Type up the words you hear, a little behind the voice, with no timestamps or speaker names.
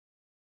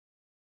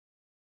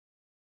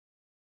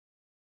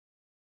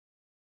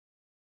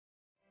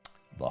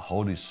the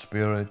Holy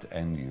Spirit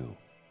and you.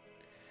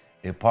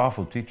 A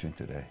powerful teaching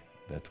today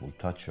that will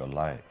touch your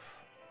life.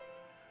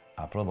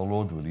 I pray the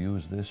Lord will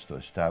use this to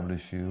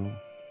establish you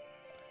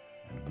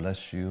and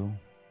bless you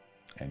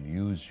and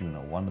use you in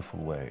a wonderful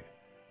way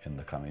in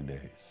the coming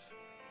days.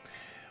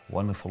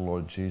 Wonderful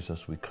Lord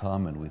Jesus, we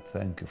come and we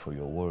thank you for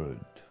your word.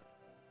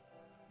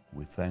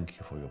 We thank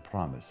you for your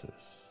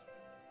promises.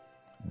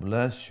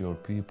 Bless your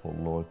people,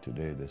 Lord,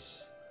 today,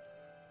 this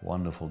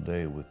wonderful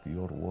day with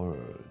your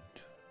word.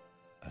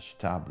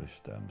 Establish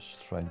them,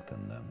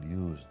 strengthen them,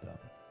 use them.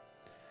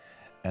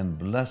 And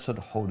blessed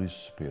Holy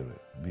Spirit,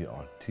 be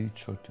our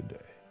teacher today.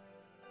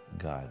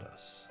 Guide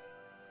us.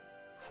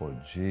 For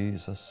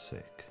Jesus'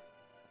 sake,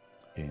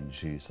 in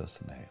Jesus'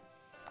 name.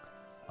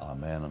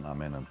 Amen and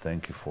amen. And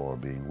thank you for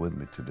being with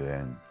me today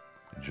and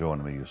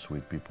join me, you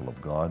sweet people of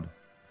God.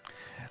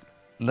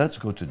 Let's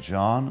go to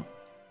John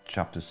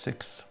chapter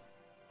 6,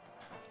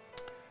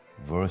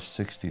 verse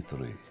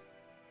 63.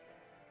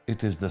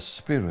 It is the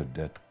Spirit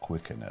that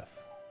quickeneth.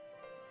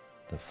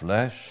 The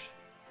flesh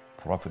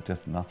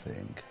profiteth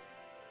nothing.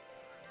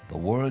 The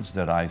words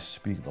that I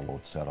speak, the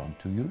Lord said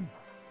unto you,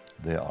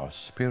 they are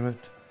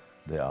spirit,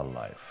 they are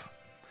life.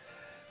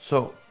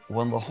 So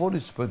when the Holy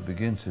Spirit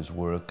begins His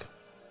work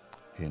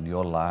in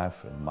your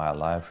life, in my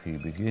life, He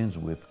begins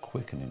with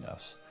quickening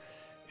us.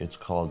 It's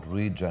called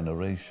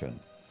regeneration,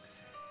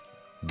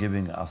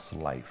 giving us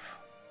life.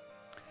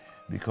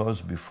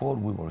 Because before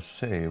we were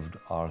saved,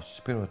 our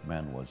spirit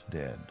man was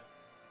dead.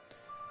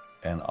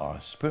 And our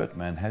spirit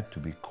man had to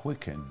be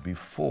quickened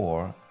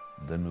before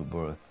the new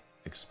birth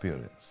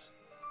experience.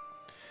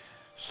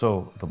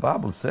 So the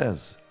Bible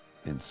says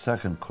in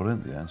 2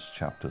 Corinthians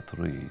chapter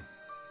 3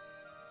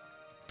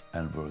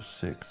 and verse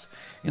 6,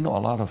 a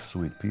lot of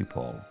sweet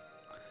people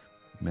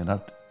may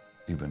not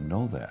even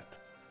know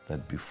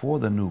that before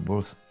the new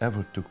birth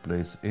ever took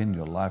place in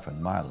your life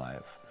and my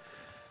life,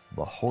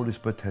 the Holy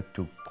Spirit had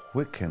to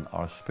quicken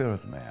our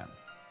spirit man.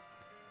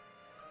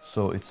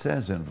 So it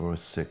says in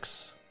verse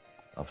 6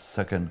 of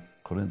 2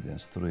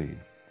 Corinthians 3,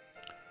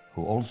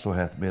 who also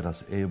hath made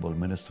us able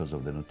ministers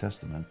of the New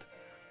Testament,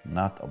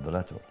 not of the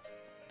letter,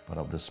 but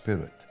of the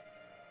Spirit.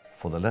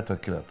 For the letter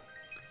killeth,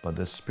 but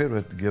the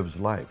Spirit gives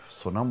life.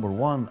 So number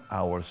one,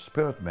 our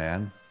spirit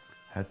man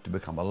had to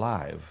become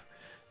alive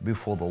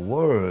before the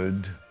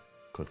Word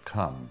could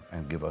come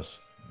and give us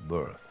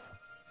birth.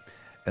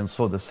 And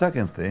so the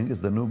second thing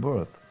is the new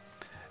birth.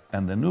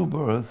 And the new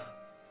birth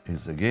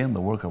is again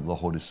the work of the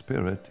Holy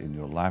Spirit in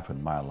your life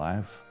and my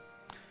life.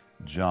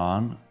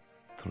 John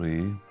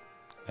 3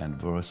 and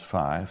verse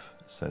 5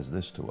 says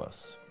this to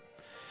us.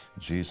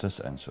 Jesus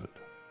answered,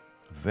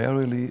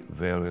 Verily,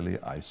 verily,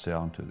 I say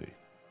unto thee,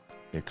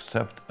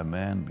 except a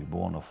man be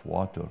born of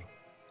water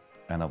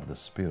and of the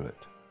Spirit,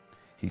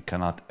 he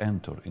cannot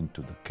enter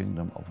into the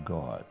kingdom of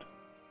God.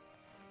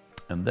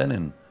 And then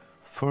in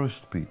 1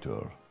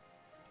 Peter,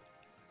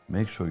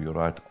 make sure you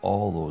write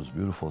all those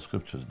beautiful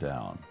scriptures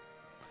down.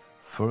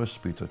 1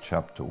 Peter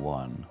chapter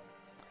 1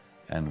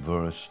 and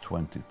verse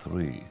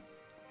 23.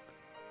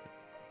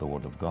 The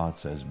Word of God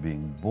says,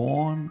 being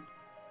born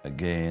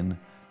again,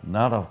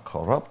 not of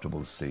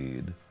corruptible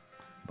seed,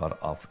 but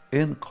of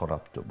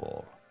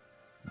incorruptible,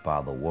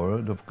 by the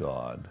Word of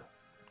God,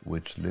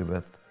 which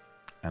liveth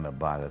and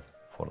abideth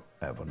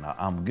forever. Now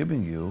I'm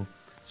giving you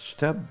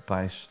step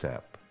by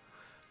step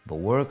the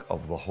work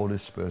of the Holy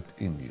Spirit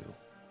in you.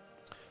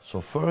 So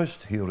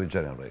first, He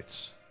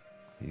regenerates.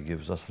 He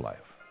gives us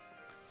life.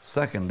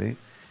 Secondly,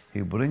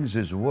 He brings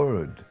His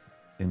Word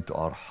into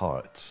our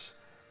hearts,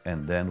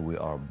 and then we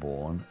are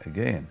born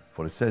again.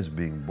 For it says,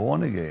 being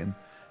born again,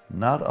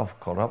 not of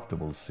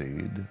corruptible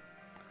seed,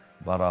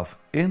 but of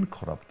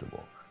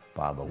incorruptible,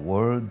 by the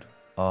Word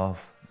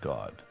of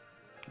God,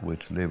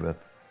 which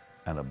liveth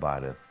and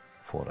abideth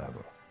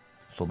forever.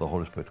 So the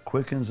Holy Spirit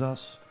quickens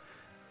us,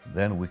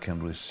 then we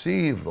can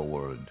receive the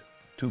Word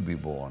to be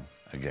born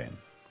again.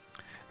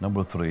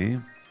 Number 3,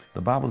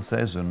 the Bible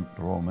says in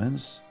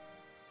Romans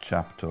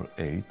chapter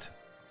 8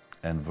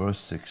 and verse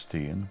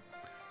 16,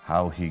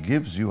 how He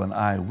gives you and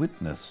I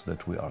witness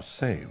that we are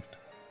saved.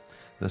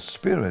 The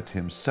Spirit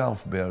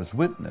Himself bears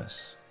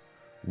witness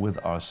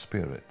with our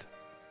spirit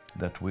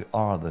that we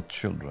are the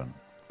children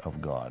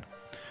of God.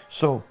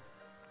 So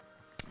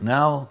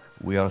now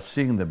we are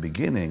seeing the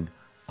beginning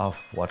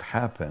of what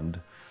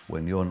happened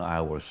when you and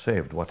I were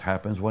saved. What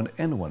happens when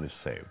anyone is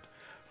saved?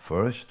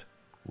 First,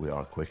 we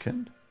are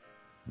quickened.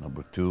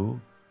 Number 2,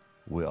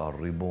 we are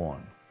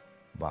reborn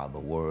by the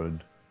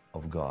Word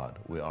of God.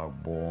 We are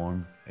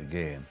born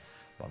again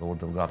by the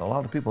Word of God. A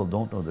lot of people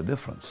don't know the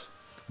difference,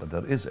 but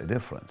there is a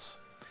difference,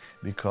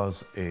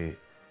 because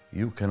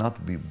you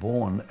cannot be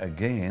born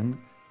again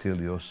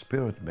till your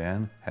spirit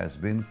man has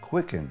been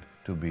quickened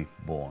to be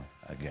born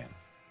again.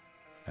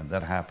 And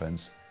that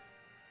happens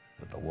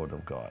with the Word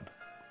of God,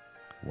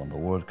 when the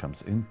Word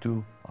comes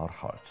into our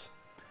hearts.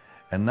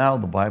 And now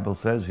the Bible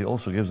says He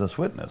also gives us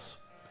witness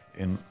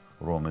in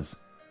Romans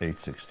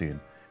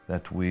 8:16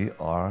 that we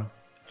are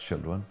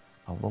children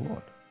of the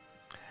Lord.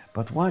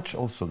 But watch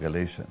also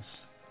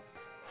Galatians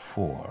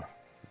 4,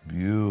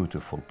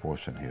 beautiful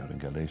portion here in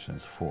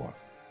Galatians 4.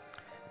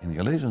 In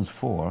Galatians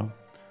 4,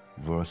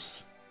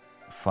 verse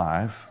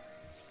 5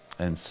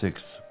 and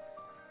 6,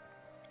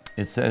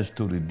 it says,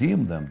 to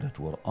redeem them that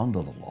were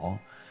under the law,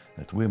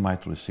 that we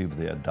might receive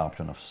the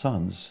adoption of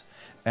sons.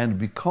 And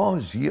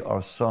because ye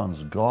are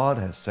sons, God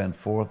has sent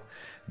forth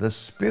the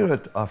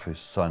Spirit of His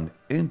Son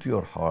into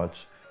your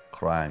hearts,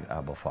 crying,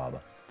 Abba, Father.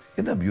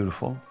 Isn't that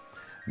beautiful?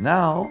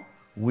 Now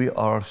we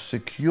are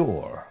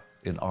secure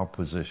in our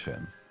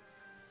position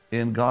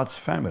in God's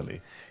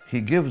family.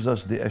 He gives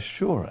us the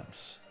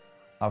assurance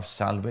of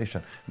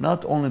salvation.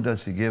 Not only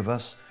does He give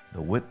us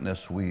the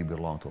witness we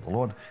belong to the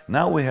Lord,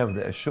 now we have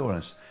the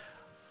assurance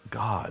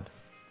God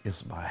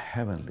is my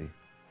heavenly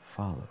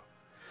Father.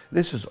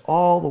 This is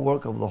all the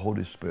work of the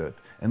Holy Spirit,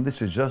 and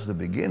this is just the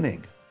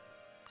beginning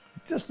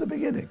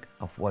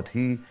of what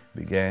He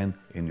began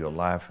in your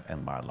life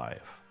and my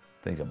life.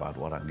 Think about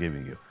what I'm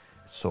giving you.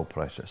 It's so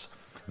precious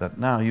that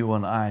now you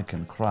and I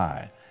can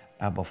cry,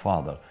 Abba,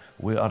 Father.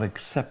 We are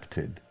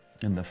accepted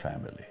in the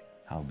family.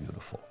 How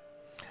beautiful.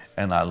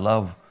 And I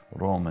love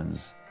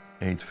Romans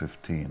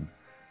 8:15.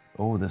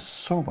 Oh, there's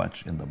so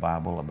much in the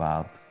Bible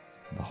about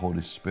the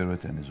Holy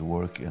Spirit and His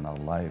work in our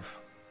life.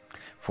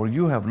 For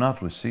you have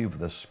not received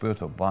the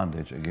spirit of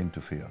bondage again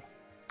to fear,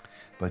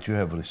 but you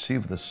have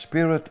received the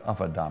Spirit of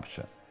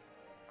adoption,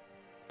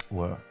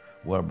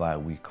 whereby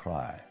we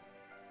cry,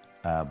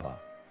 Abba,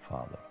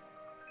 Father.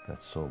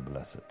 That's so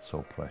blessed,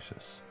 so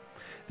precious.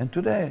 And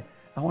today,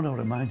 I want to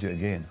remind you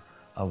again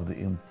of the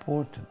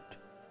important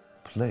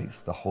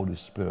place the Holy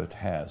Spirit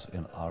has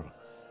in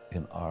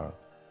our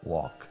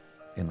walk,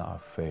 in our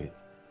faith,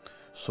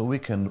 so we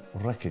can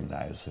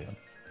recognize Him.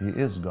 He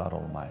is God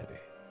Almighty.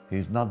 He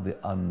is not the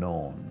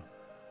unknown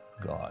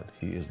God.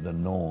 He is the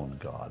known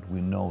God. We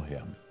know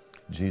Him.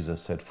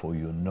 Jesus said, for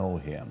you know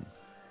Him.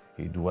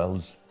 He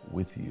dwells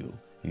with you.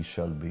 He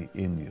shall be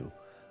in you.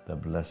 The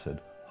blessed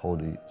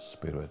Holy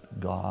Spirit,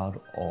 God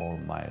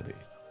Almighty,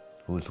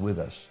 who is with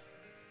us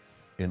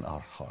in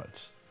our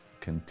hearts,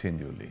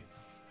 continually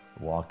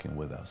walking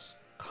with us,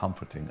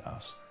 comforting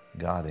us,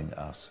 guiding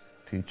us,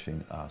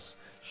 teaching us,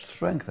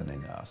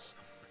 strengthening us,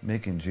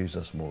 making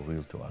Jesus more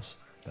real to us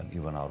than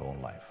even our own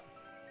life.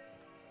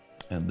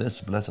 And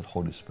this blessed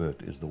Holy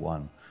Spirit is the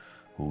one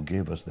who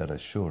gave us that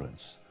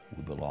assurance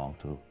we belong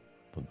to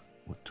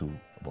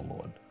the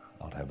Lord,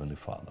 our Heavenly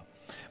Father.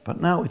 But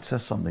now it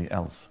says something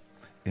else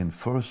in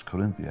 1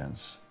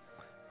 Corinthians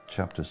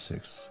chapter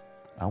 6.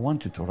 I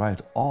want you to write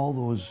all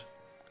those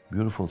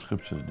beautiful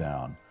scriptures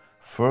down.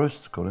 1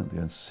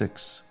 Corinthians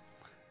 6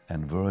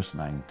 and verse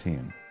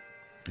 19.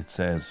 It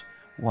says,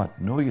 what?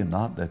 Know ye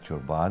not that your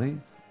body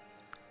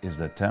is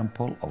the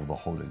temple of the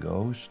Holy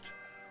Ghost,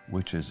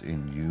 which is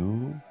in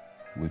you,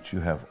 which you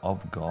have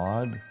of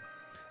God,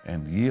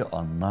 and ye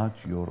are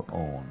not your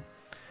own.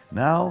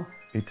 Now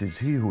it is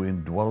He who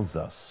indwells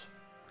us.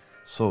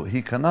 So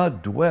He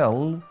cannot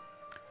dwell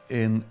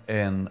in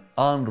an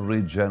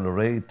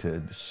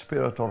unregenerated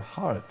spirit or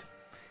heart.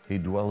 He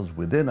dwells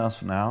within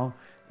us now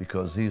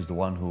because He is the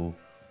one who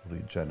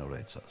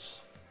regenerates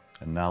us.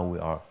 And now we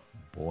are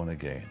born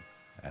again.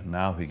 And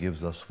now He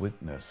gives us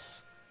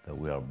witness that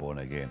we are born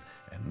again.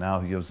 And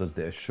now He gives us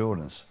the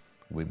assurance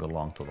we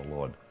belong to the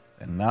Lord.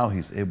 And now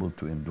He's able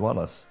to indwell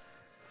us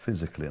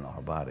physically in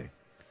our body.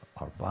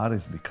 Our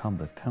bodies become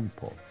the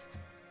temple.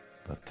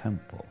 The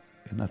temple.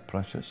 Isn't that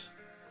precious?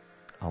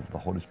 Of the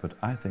Holy Spirit.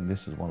 I think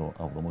this is one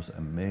of the most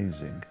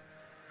amazing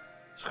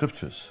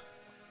scriptures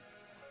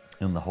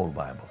in the whole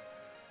Bible.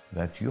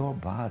 That your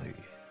body,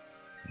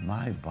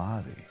 my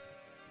body,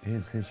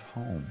 is His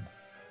home,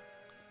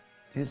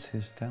 is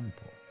His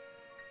temple.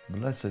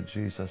 Blessed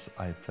Jesus,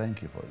 I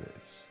thank You for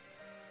this.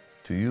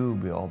 To You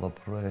be all the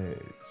praise,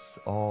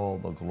 all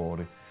the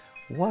glory.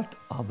 What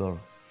other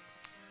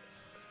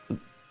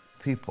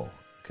people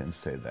can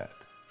say that?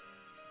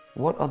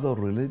 What other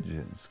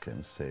religions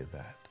can say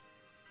that?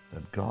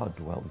 That God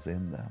dwells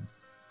in them?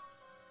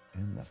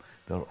 In them.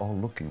 They're all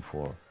looking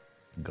for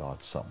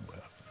God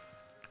somewhere.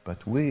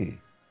 But He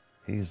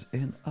is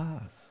in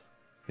us.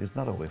 He's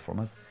not away from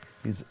us.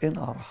 He's in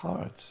our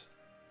hearts.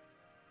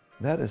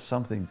 That is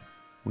something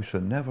we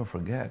should never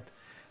forget,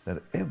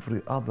 that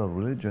every other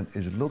religion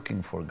is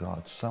looking for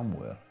God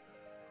somewhere.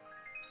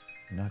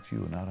 Not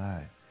you, not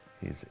I.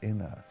 He's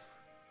in us.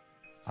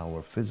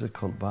 Our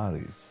physical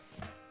bodies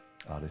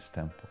are His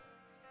temple.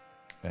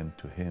 And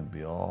to Him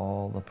be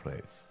all the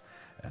praise.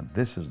 And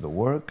this is the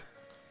work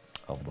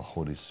of the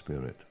Holy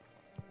Spirit.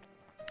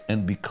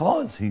 And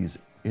because He's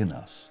in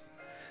us,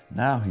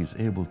 now He's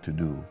able to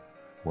do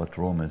what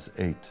Romans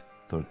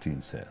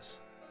 8:13 says.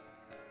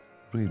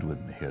 Read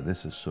with me here.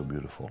 This is so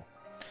beautiful.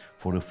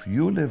 For if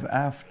you live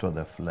after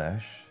the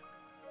flesh,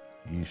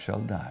 ye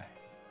shall die.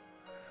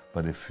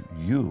 But if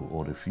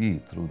ye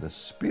through the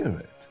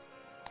Spirit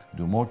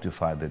do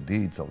mortify the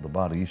deeds of the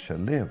body, ye shall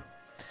live.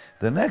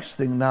 The next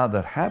thing now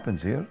that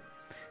happens here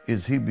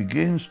is He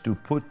begins to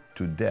put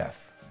to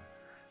death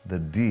the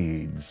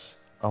deeds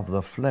of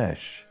the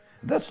flesh.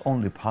 That's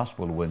only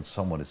possible when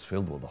someone is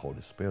filled with the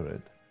Holy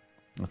Spirit.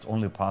 It's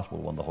only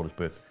possible when the Holy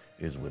Spirit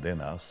is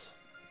within us.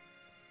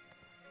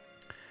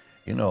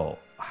 You know,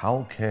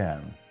 how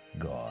can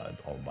God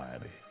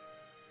Almighty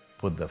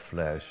put the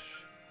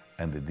flesh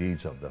and the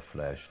deeds of the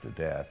flesh to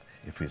death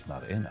if He's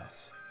not in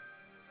us?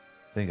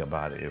 Think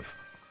about it. If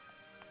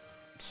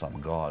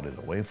some God is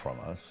away from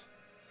us,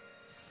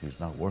 He's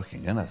not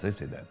working in us, is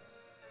He then?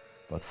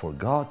 But for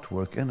God to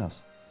work in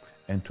us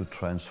and to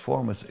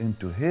transform us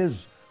into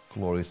His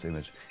glorious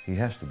image, He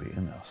has to be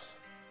in us.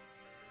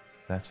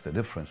 That's the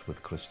difference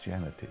with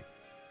Christianity.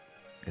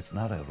 It's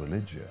not a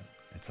religion,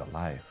 it's a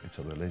life, it's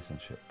a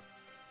relationship.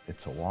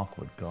 It's a walk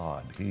with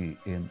God, He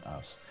in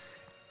us.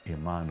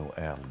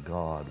 Emmanuel,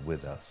 God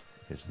with us.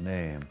 His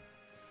name,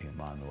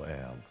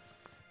 Emmanuel,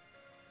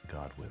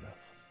 God with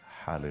us.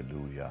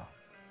 Hallelujah.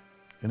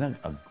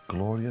 Isn't that a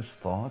glorious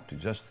thought to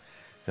just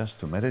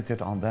to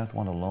meditate on that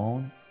one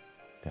alone?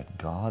 That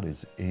God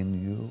is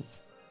in you.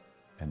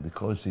 And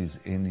because He's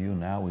in you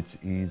now, it's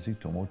easy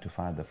to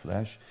mortify the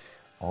flesh.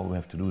 All we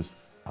have to do is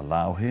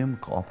allow Him,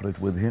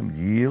 cooperate with Him,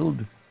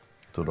 yield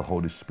to the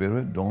Holy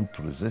Spirit. Don't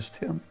resist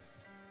Him.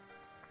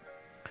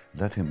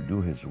 Let Him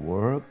do His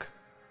work,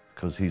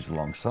 because He's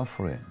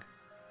long-suffering.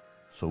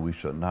 So we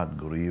should not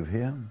grieve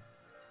Him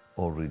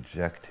or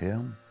reject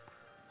Him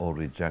or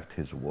reject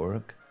His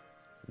work.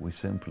 We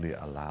simply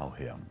allow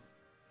Him.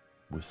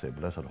 We say,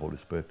 Blessed Holy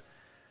Spirit,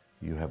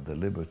 You have the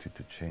liberty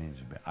to change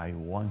me. I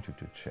want You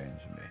to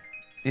change me.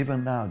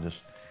 Even now,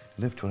 just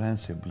lift your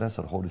hands and say,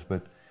 Blessed Holy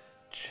Spirit,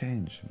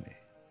 change me.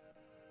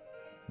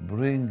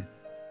 Bring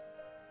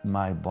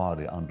my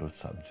body under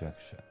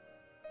subjection.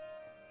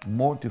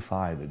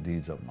 Mortify the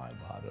deeds of my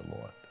body,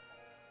 Lord,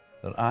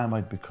 that I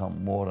might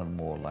become more and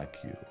more like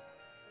You.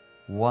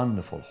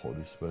 Wonderful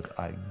Holy Spirit,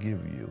 I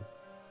give You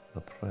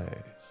the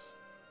praise.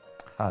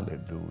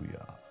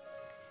 Hallelujah.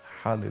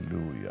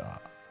 Hallelujah.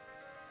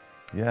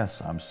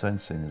 Yes, I'm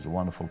sensing His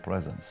wonderful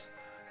presence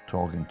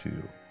talking to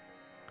you.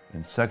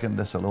 In 2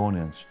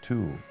 Thessalonians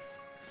 2,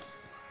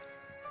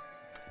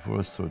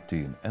 verse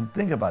 13. And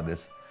think about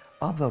this.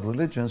 Other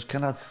religions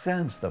cannot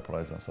sense the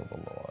presence of the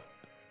Lord.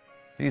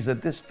 He's a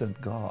distant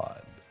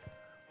God.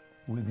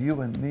 With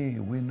you and me,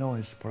 we know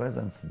His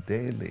presence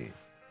daily,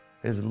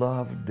 His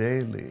love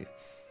daily,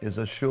 His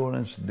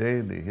assurance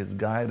daily, His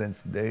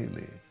guidance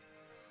daily,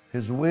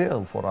 His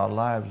will for our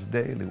lives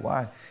daily.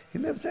 Why? He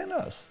lives in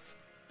us.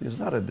 He's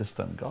not a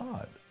distant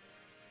God.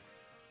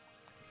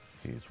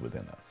 He is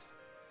within us.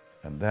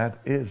 And that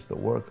is the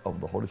work of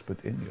the Holy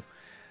Spirit in you.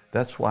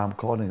 That's why I'm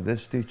calling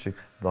this teaching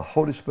the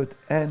Holy Spirit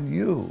and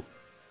you,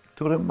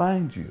 to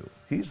remind you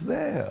He's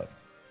there.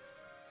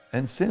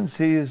 And since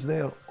He is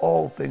there,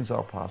 all things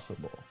are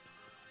possible.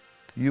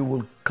 You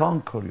will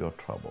conquer your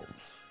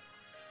troubles.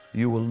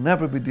 You will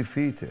never be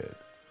defeated.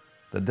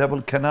 The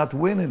devil cannot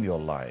win in your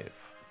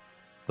life.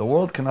 The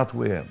world cannot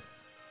win.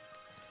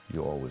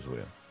 You always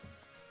win.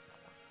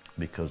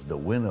 Because the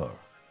winner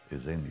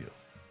is in you.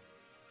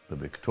 The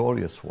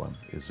victorious one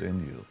is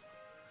in you.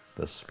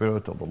 The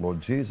Spirit of the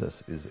Lord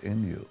Jesus is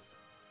in you.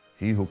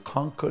 He who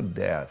conquered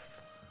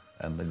death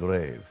and the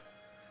grave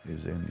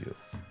is in you.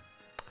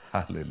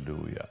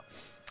 Hallelujah.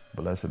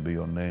 Blessed be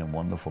Your name,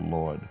 wonderful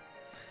Lord.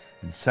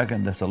 In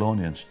 2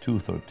 Thessalonians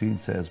 2:13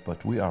 says,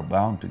 But we are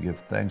bound to give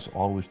thanks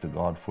always to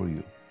God for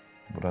you,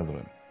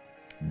 brethren,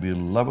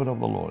 beloved of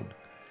the Lord,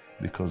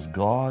 because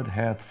God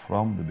hath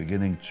from the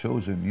beginning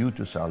chosen you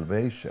to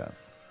salvation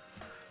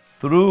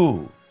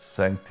through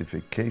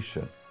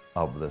sanctification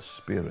of the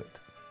Spirit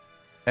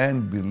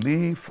and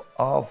belief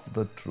of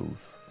the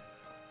truth.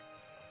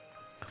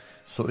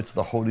 So it's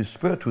the Holy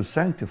Spirit who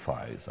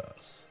sanctifies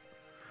us,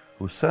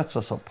 who sets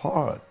us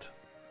apart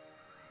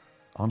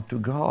unto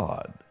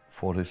God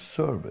for His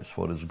service,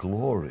 for His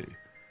glory.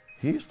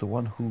 He's the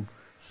one who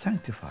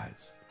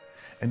sanctifies.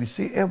 And you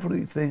see,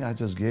 everything I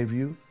just gave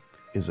you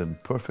is in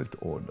perfect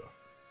order.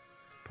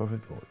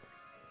 Perfect order.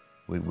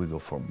 We go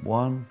from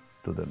one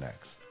to the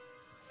next.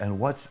 And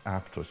what's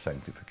after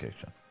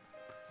sanctification?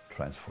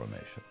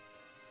 Transformation.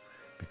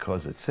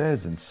 Because it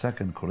says in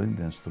 2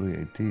 Corinthians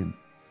 3:18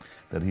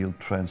 that He'll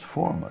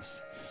transform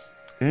us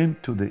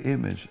into the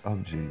image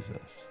of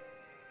Jesus.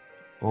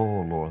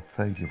 Oh Lord,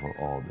 thank You for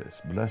all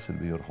this. Blessed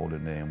be Your holy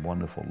name,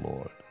 wonderful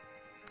Lord.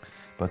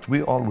 But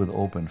we all with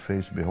open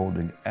face,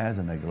 beholding as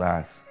in a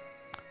glass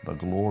the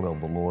glory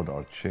of the Lord,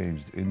 are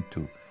changed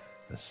into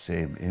the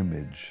same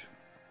image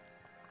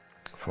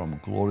from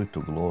glory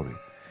to glory,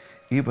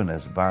 even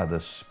as by the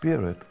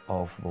Spirit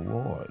of the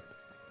Lord.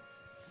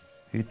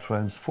 He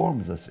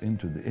transforms us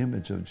into the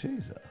image of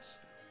Jesus.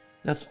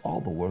 That's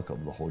all the work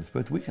of the Holy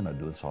Spirit. We cannot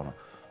do this on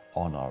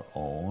our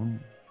own.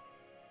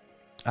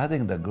 I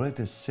think the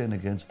greatest sin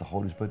against the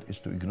Holy Spirit is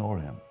to ignore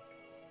Him.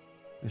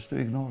 Is to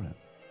ignore Him.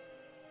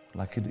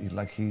 Like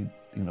he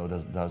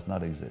does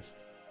not exist.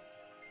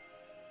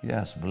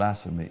 Yes,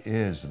 blasphemy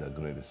is the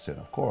greatest sin,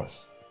 of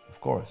course.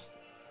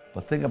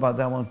 But think about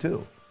that one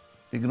too.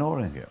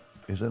 Ignoring Him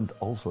isn't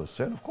also a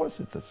sin? Of course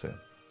it's a sin.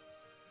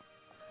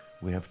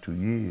 We have to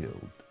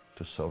yield,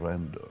 to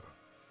surrender,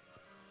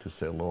 to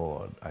say,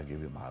 Lord, I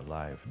give You my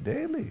life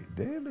daily.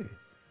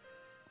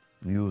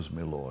 Use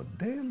me, Lord,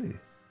 daily.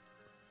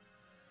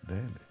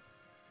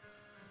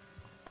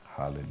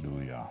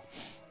 Hallelujah.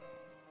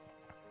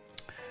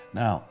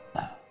 Now,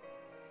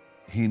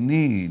 he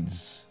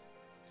needs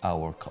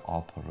our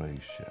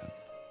cooperation.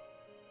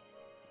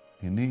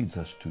 He needs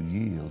us to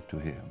yield to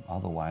him.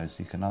 Otherwise,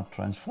 he cannot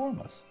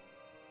transform us.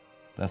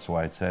 That's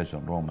why it says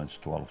in Romans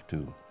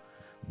 12:2,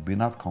 be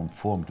not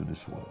conformed to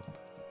this world.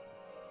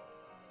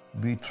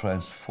 Be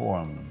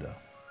transformed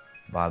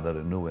by the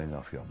renewing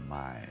of your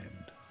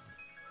mind.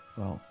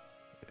 Well,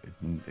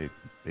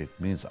 it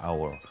means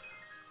our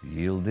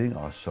yielding,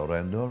 our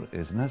surrender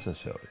is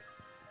necessary.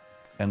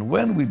 And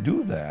when we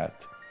do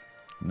that,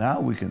 now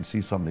we can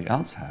see something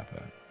else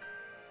happen.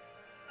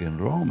 In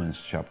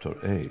Romans chapter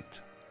 8,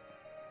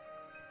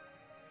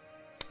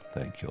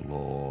 thank you,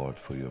 Lord,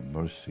 for your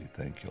mercy.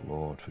 Thank you,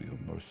 Lord, for your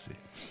mercy.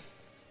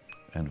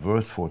 And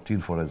verse 14,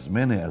 for as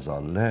many as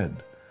are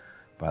led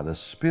by the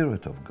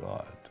Spirit of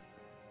God,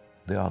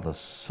 they are the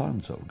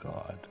sons of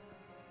God.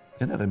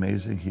 Isn't that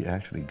amazing? He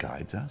actually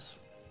guides us.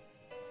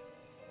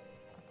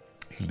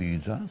 He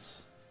leads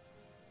us.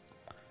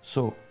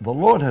 So the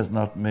Lord has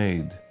not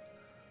made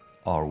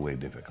our way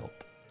difficult.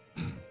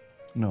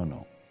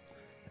 No.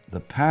 The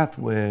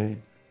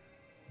pathway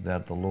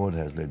that the Lord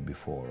has laid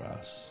before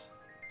us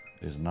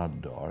is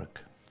not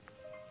dark.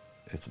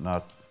 It's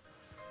not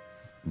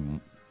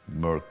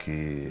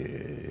murky.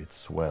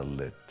 It's well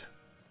lit.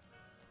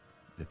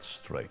 It's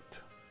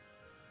straight.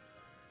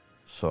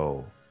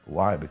 So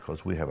why?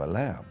 Because we have a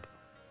lamp.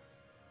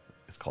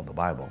 It's called the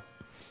Bible.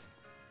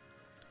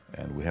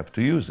 And we have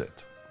to use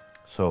it.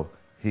 So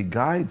he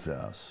guides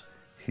us.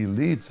 He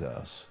leads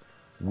us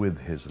with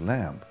his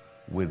lamp,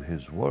 with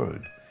his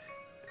word.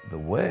 The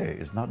way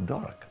is not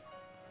dark.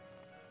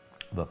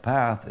 The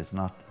path is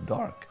not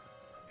dark.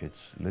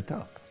 It's lit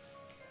up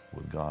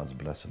with God's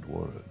blessed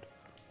word.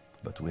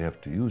 But we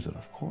have to use it,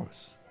 of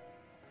course.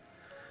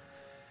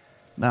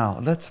 Now,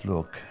 let's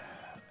look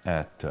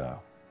at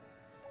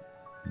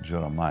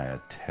Jeremiah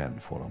 10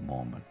 for a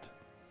moment.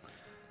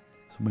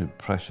 So many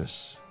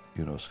precious,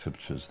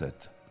 scriptures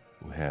that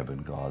we have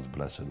in God's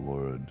blessed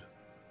word.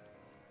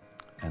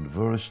 And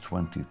verse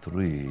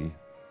 23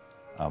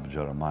 of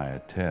Jeremiah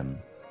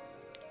 10,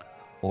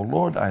 O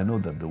Lord, I know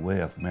that the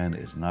way of man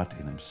is not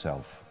in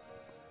himself.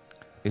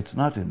 It's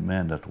not in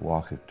man that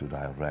walketh to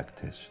direct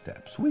his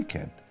steps. We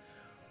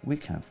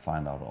can't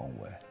find our own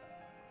way.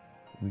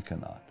 We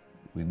cannot.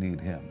 We need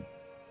him.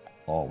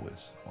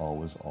 Always,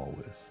 always,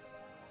 always.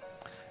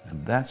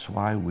 And that's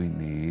why we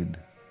need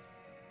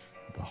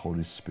the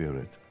Holy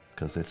Spirit,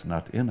 because it's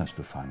not in us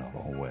to find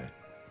our own way.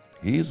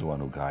 He is the one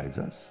who guides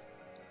us.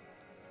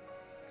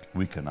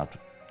 We cannot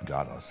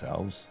guide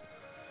ourselves.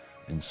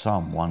 In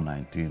Psalm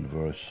 119,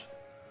 verse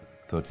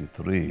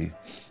 33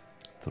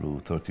 through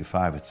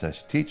 35, it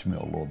says, teach me,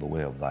 O Lord, the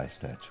way of thy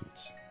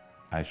statutes.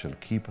 I shall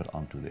keep it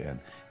unto the end.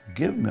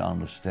 Give me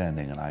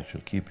understanding, and I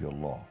shall keep your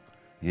law.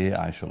 Yea,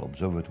 I shall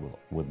observe it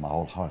with my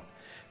whole heart.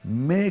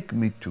 Make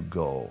me to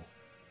go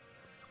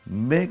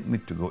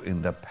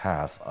in the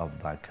path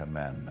of thy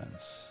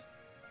commandments,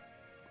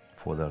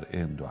 for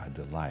therein do I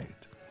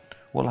delight.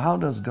 Well, how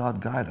does God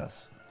guide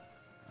us?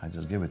 I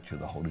just give it to you,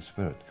 the Holy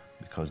Spirit,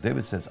 because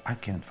David says, I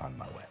can't find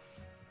my way.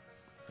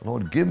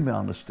 Lord, give me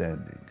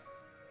understanding,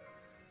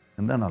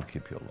 and then I'll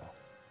keep your law.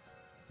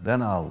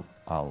 Then I'll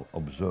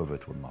observe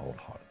it with my whole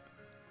heart.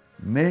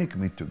 Make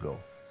me to go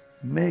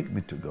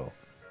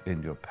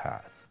in your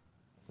path,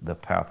 the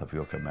path of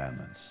your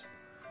commandments,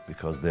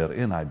 because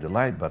therein I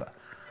delight, but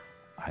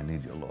I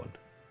need you, Lord.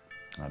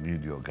 I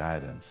need your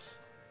guidance,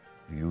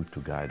 you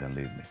to guide and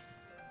lead me.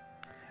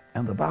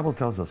 And the Bible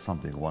tells us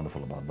something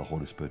wonderful about the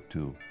Holy Spirit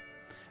too.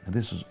 And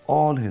this is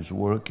all his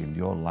work in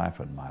your life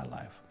and my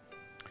life.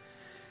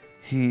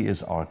 He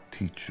is our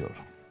teacher.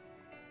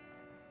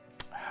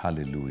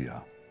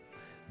 Hallelujah.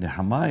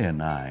 Nehemiah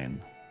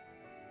 9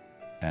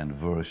 and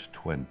verse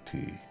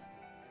 20.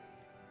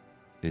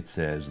 It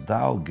says,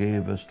 thou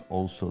gavest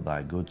also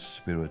thy good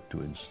spirit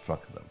to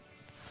instruct them.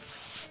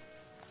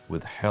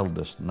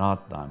 Withheldest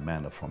not thy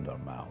manna from their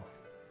mouth.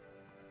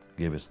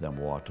 Gavest them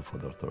water for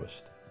their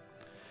thirst.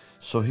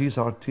 So he's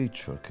our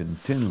teacher,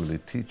 continually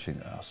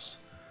teaching us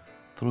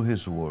through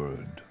his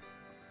word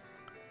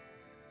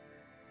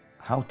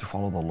how to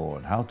follow the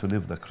Lord, how to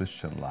live the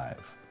Christian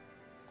life,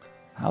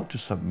 how to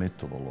submit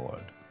to the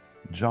Lord.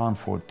 John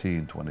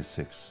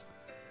 14:26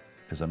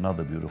 is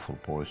another beautiful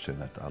portion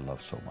that I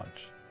love so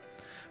much.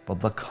 But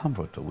the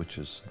Comforter, which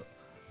is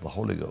the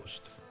Holy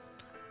Ghost,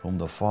 whom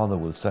the Father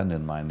will send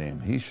in my name,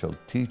 he shall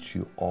teach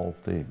you all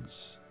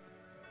things,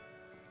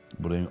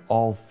 bring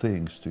all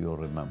things to your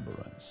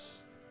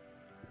remembrance,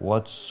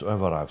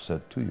 whatsoever I've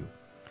said to you.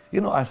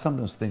 I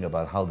sometimes think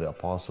about how the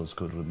apostles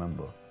could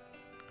remember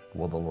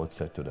what the Lord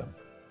said to them.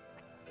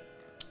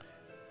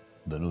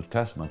 The New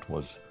Testament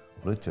was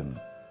written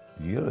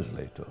years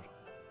later,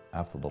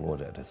 after the Lord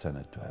had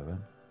ascended to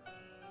heaven,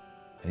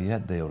 and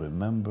yet they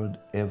remembered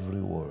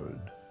every word.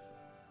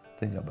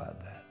 Think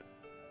about that.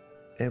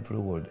 Every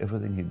word,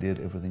 everything he did,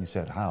 everything he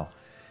said. How?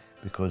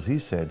 Because he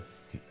said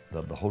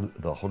that the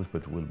Holy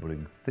Spirit will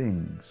bring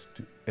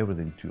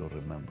everything to your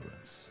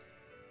remembrance.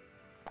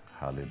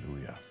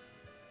 Hallelujah.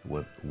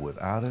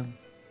 Without him,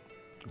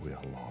 we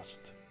are lost.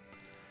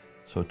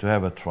 So to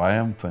have a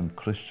triumphant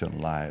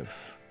Christian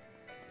life,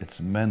 it's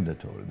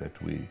mandatory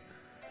that we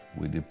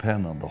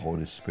depend on the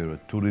Holy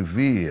Spirit to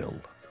reveal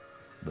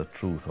the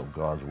truth of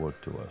God's Word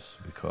to us,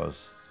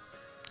 because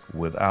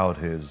without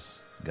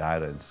His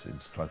guidance,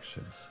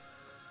 instructions,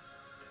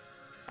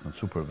 and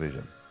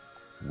supervision,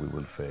 we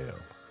will fail.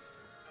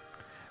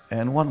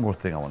 And one more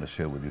thing I want to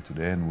share with you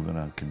today, and we're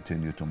going to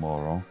continue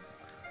tomorrow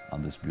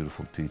on this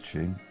beautiful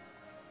teaching,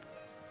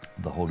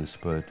 the Holy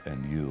Spirit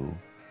and you,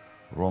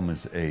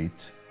 Romans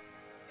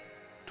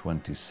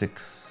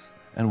 8:26.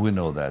 And we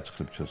know that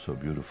scripture so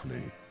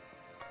beautifully,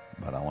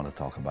 but I want to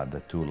talk about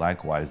that too.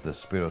 Likewise, the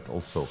Spirit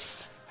also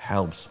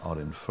helps our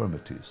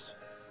infirmities,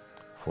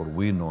 for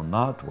we know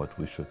not what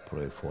we should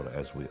pray for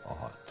as we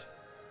ought.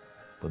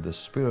 But the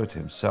Spirit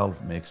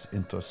Himself makes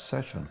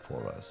intercession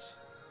for us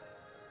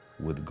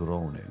with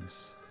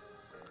groanings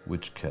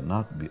which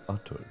cannot be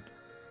uttered.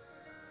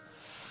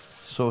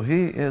 So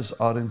He is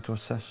our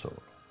intercessor.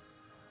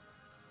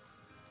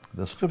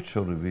 The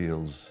scripture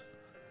reveals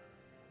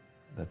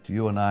that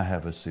you and I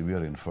have a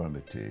severe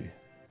infirmity.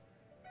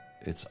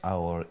 It's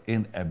our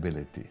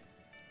inability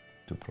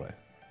to pray.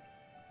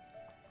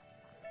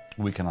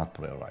 We cannot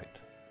pray right.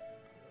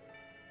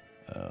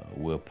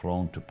 We're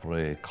prone to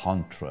pray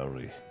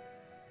contrary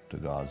to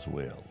God's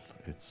will.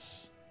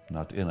 It's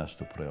not in us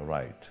to pray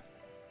right.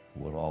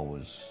 We're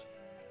always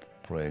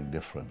praying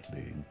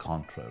differently and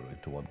contrary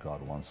to what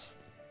God wants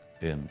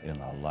in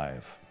our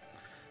life.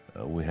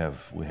 We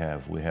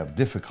have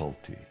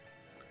difficulty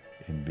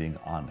in being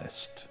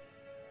honest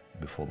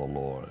before the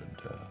Lord.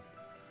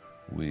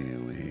 We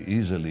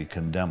easily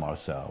condemn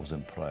ourselves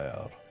in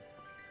prayer.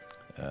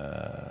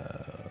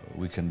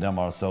 We condemn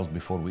ourselves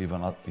before we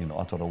even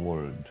utter a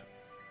word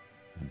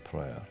in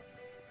prayer.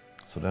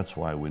 So that's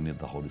why we need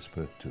the Holy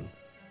Spirit to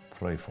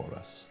pray for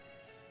us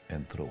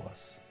and through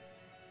us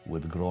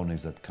with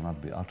groanings that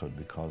cannot be uttered,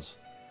 because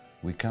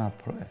we cannot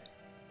pray.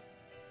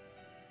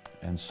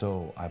 And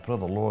so I pray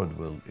the Lord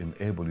will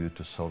enable you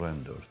to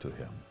surrender to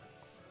Him.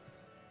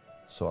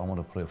 So I want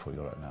to pray for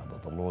you right now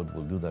that the Lord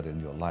will do that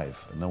in your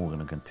life, and then we're going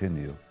to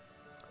continue.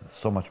 There's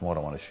so much more I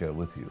want to share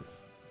with you.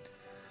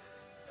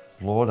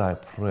 Lord, I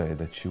pray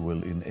that you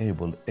will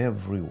enable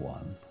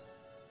everyone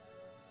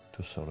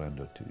to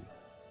surrender to you.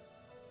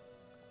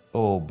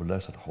 Oh,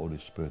 blessed Holy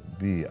Spirit,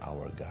 be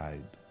our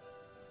guide.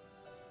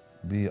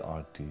 Be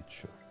our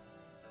teacher.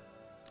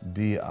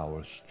 Be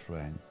our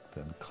strength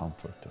and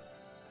comforter.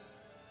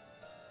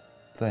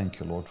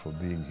 Thank you, Lord, for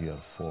being here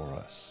for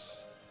us.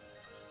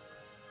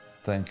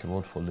 Thank you,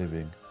 Lord, for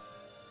living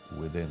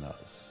within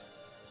us.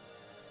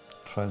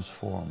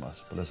 Transform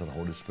us, blessed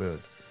Holy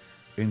Spirit,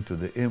 into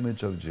the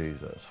image of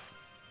Jesus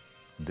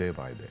day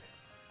by day.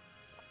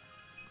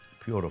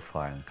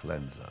 Purify and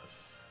cleanse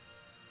us.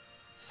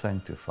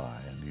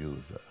 Sanctify and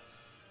use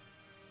us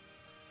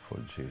for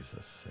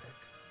Jesus' sake.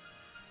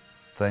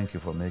 Thank you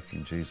for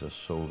making Jesus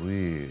so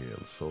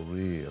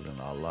real in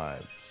our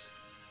lives.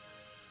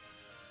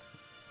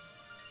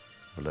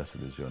 Blessed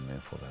is your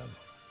name forever.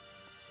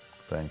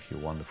 Thank you,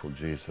 wonderful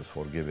Jesus,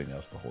 for giving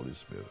us the Holy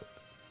Spirit.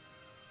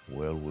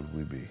 Where would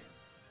we be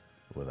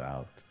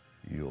without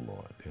you,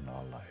 Lord, in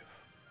our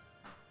life?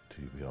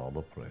 To you be all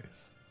the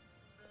praise.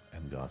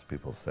 And God's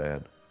people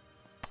said,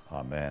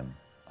 Amen,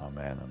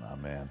 amen, and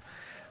amen.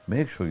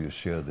 Make sure you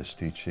share this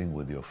teaching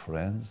with your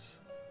friends,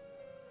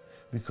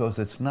 because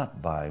it's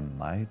not by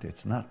might,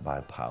 it's not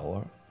by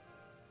power,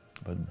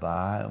 but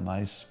by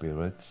my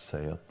Spirit,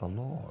 saith the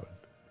Lord.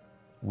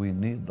 We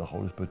need the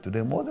Holy Spirit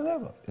today more than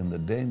ever in the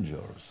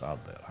dangers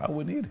out there. How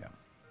we need Him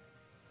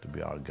to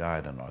be our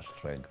guide and our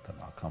strength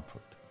and our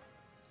comfort.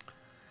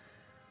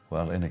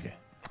 Well,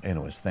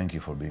 anyways, thank you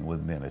for being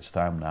with me. And it's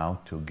time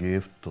now to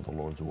give to the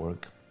Lord's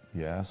work.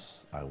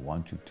 Yes, I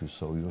want you to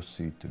sow your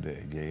seed today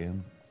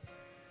again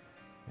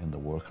in the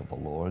work of the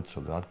Lord,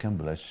 so God can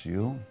bless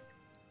you,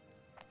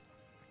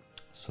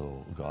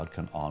 so God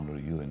can honor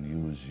you and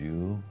use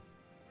you.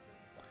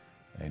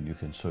 And you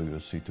can sow your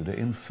seed today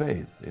in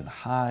faith, in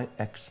high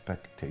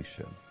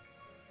expectation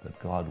that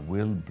God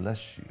will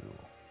bless you,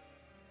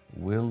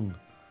 will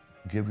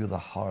give you the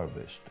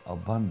harvest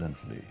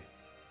abundantly,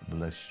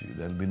 bless you.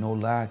 There'll be no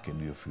lack in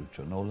your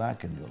future, no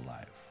lack in your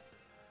life.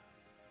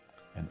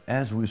 And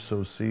as we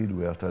sow seed,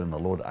 we are telling the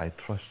Lord, I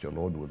trust you,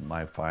 Lord, with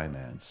my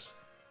finance.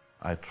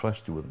 I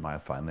trust you with my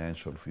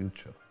financial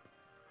future.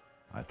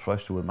 I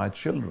trust you with my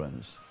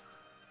children's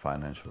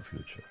financial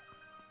future.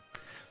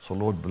 So,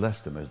 Lord,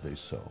 bless them as they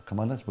sow. Come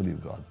on, let's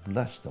believe God.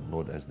 Bless them,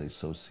 Lord, as they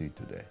sow seed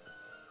today.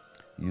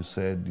 You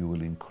said you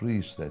will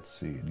increase that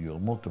seed. You'll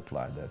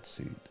multiply that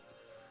seed.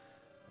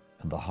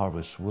 And the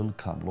harvest will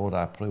come. Lord,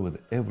 I pray with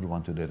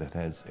everyone today that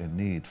has a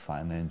need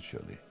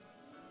financially.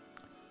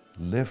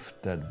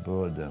 Lift that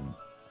burden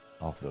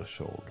off their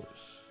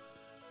shoulders.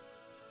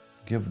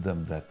 Give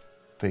them that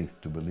faith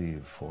to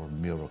believe for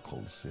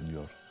miracles in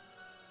your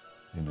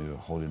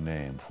holy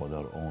name, for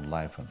their own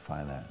life and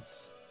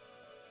finance,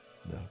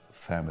 their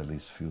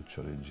family's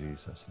future in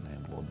Jesus'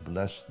 name. Lord,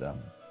 bless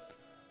them.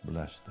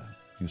 Bless them.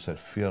 You said,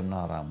 fear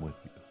not, I'm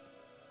with you.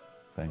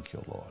 Thank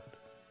you, Lord.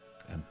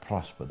 And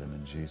prosper them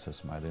in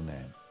Jesus' mighty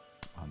name.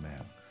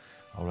 Amen.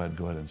 All right,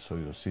 go ahead and sow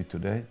your seed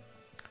today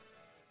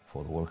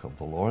for the work of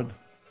the Lord.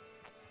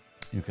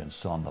 You can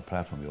sow on the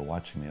platform you're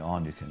watching me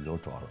on. You can go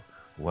to our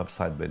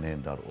website,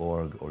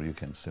 bennyhinn.org, or you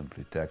can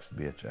simply text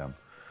BHM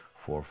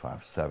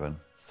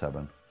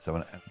 45777.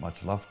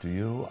 Much love to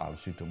you. I'll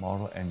see you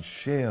tomorrow. And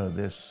share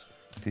this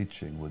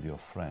teaching with your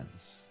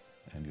friends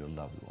and your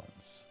loved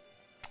ones.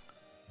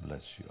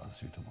 Bless you. I'll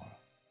see you tomorrow.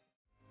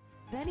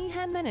 Benny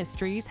Hinn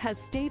Ministries has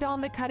stayed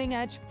on the cutting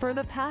edge for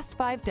the past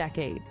 5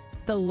 decades.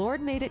 The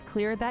Lord made it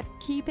clear that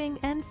keeping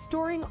and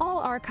storing all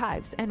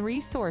archives and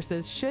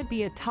resources should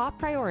be a top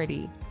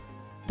priority.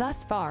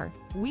 Thus far,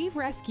 we've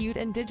rescued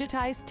and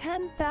digitized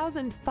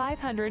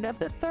 10,500 of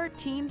the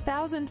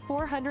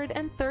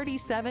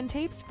 13,437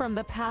 tapes from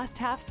the past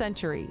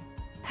half-century.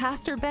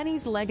 Pastor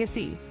Benny's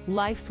legacy,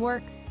 life's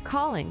work,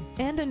 calling,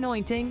 and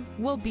anointing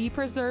will be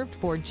preserved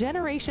for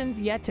generations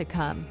yet to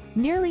come.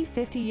 Nearly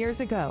 50 years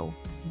ago,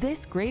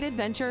 this great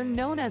adventure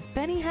known as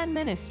Benny Hinn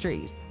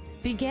Ministries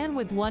began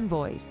with one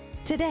voice.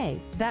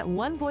 Today, that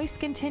one voice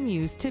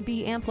continues to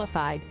be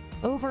amplified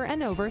over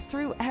and over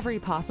through every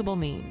possible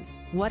means.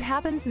 What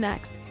happens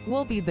next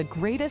will be the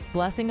greatest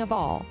blessing of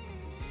all.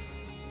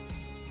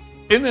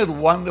 Isn't it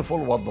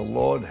wonderful what the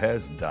Lord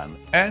has done?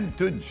 And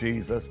to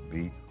Jesus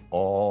be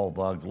all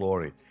the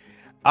glory.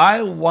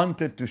 I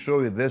wanted to show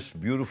you this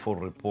beautiful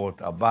report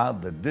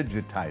about the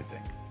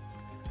digitizing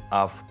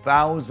of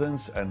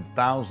thousands and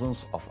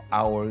thousands of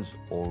hours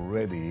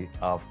already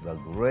of the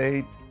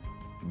great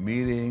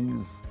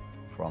meetings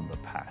from the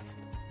past.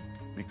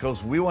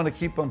 Because we want to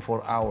keep them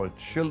for our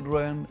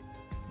children,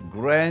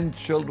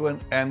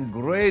 grandchildren, and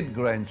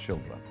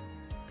great-grandchildren.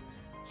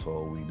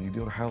 So we need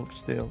your help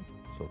still.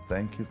 So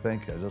thank you. I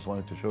just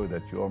wanted to show you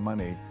that your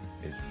money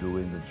is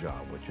doing the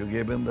job. What you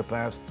gave in the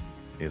past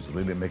is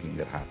really making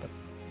it happen.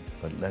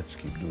 But let's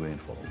keep doing it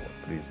for the Lord.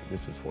 Please,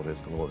 this is for His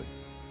glory.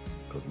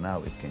 Because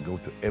now it can go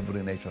to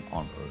every nation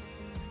on earth,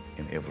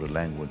 in every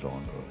language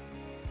on earth,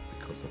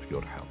 because of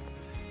your help.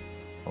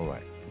 All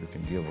right, you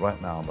can give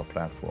right now on the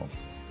platform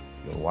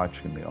you're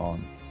watching me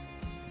on.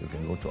 You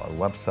can go to our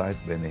website,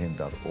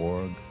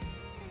 bennyhinn.org,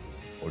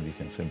 or you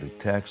can simply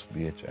text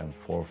BHM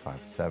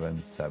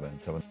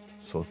 45777.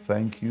 So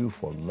thank you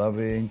for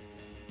loving,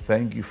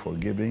 thank you for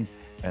giving,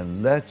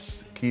 and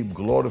let's keep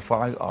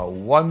glorifying our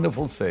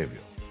wonderful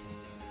Savior.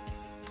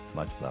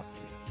 Much love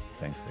to you.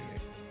 Thanks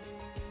again.